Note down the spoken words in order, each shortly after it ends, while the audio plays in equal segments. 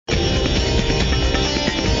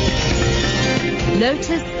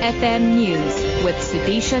Lotus FM News with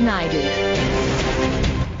Sudisha Naidu.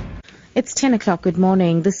 It's 10 o'clock. Good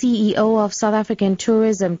morning. The CEO of South African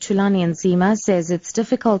Tourism, Thulani Nzima, says it's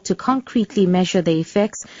difficult to concretely measure the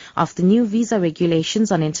effects of the new visa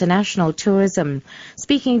regulations on international tourism.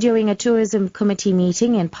 Speaking during a tourism committee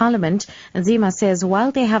meeting in Parliament, Nzima says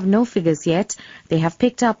while they have no figures yet, they have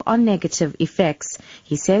picked up on negative effects.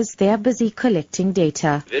 He says they are busy collecting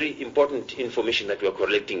data. Very important information that we are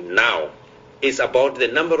collecting now is about the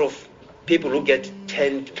number of people who get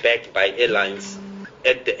turned back by airlines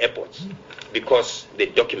at the airports because the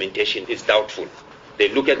documentation is doubtful. They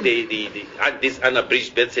look at this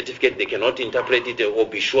unabridged birth certificate, they cannot interpret it or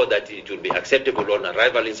be sure that it will be acceptable on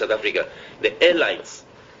arrival in South Africa. The airlines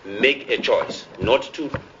make a choice not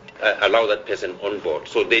to allow that person on board,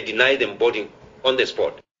 so they deny them boarding on the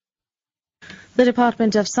spot. The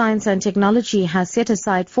Department of Science and Technology has set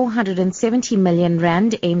aside 470 million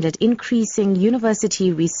rand aimed at increasing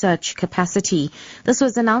university research capacity. This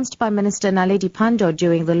was announced by Minister Naledi Pandor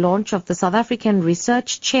during the launch of the South African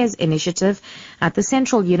Research Chairs Initiative at the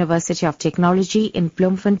Central University of Technology in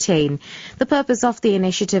Bloemfontein. The purpose of the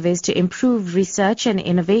initiative is to improve research and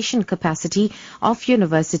innovation capacity of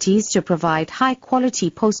universities to provide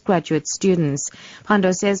high-quality postgraduate students.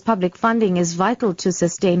 Pandor says public funding is vital to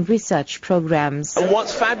sustain research programs. And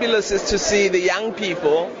what's fabulous is to see the young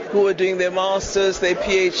people who are doing their masters, their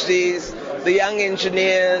PhDs, the young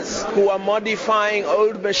engineers who are modifying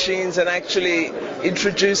old machines and actually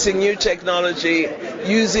introducing new technology,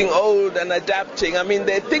 using old and adapting. I mean,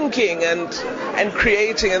 they're thinking and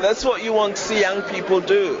creating, and that's what you want to see young people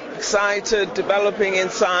do. Excited, developing in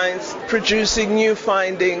science, producing new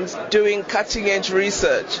findings, doing cutting-edge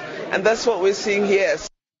research. And that's what we're seeing here.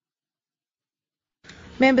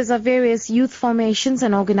 Members of various youth formations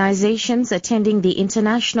and organizations attending the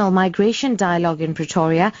International Migration Dialogue in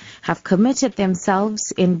Pretoria have committed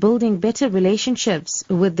themselves in building better relationships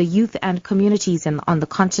with the youth and communities on the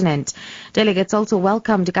continent. Delegates also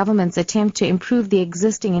welcomed the government's attempt to improve the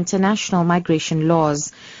existing international migration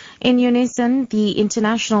laws. In unison, the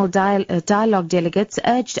international dialogue delegates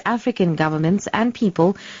urged African governments and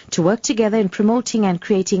people to work together in promoting and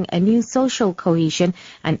creating a new social cohesion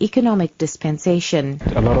and economic dispensation.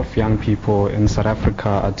 A lot of young people in South Africa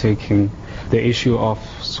are taking the issue of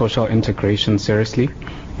social integration seriously,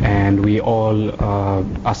 and we all are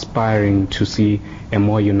aspiring to see a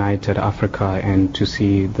more united Africa and to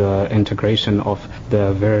see the integration of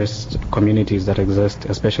the various communities that exist,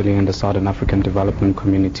 especially in the Southern African Development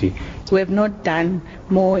Community. We have not done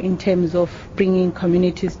more in terms of bringing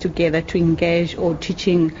communities together to engage or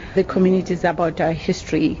teaching the communities about our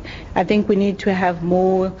history. I think we need to have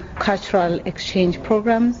more cultural exchange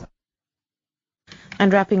programs.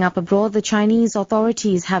 And wrapping up abroad, the Chinese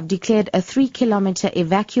authorities have declared a 3-kilometer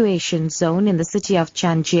evacuation zone in the city of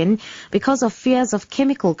Tianjin because of fears of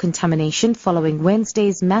chemical contamination following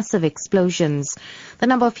Wednesday's massive explosions. The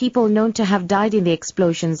number of people known to have died in the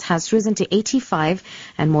explosions has risen to 85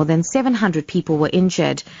 and more than 700 people were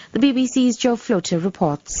injured. The BBC's Joe Floater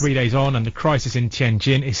reports. 3 days on and the crisis in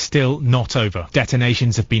Tianjin is still not over.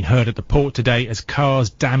 Detonations have been heard at the port today as cars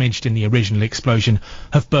damaged in the original explosion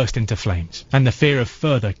have burst into flames. And the fear of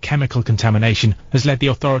further chemical contamination has led the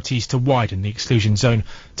authorities to widen the exclusion zone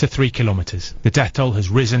to 3 kilometres. The death toll has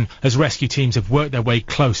risen as rescue teams have worked their way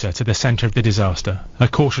closer to the centre of the disaster. A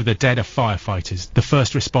quarter of the dead are firefighters, the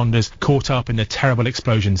first responders caught up in the terrible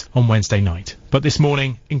explosions on Wednesday night. But this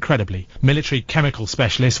morning, incredibly, military chemical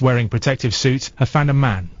specialists wearing protective suits have found a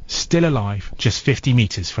man still alive just 50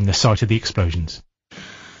 metres from the site of the explosions.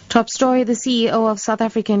 Top story, the CEO of South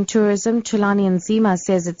African Tourism, Thulani Nzima,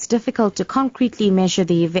 says it's difficult to concretely measure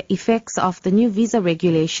the effects of the new visa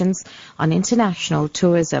regulations on international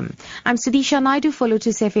tourism. I'm Sudisha Naidu for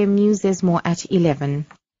Lotus FM News. There's more at 11.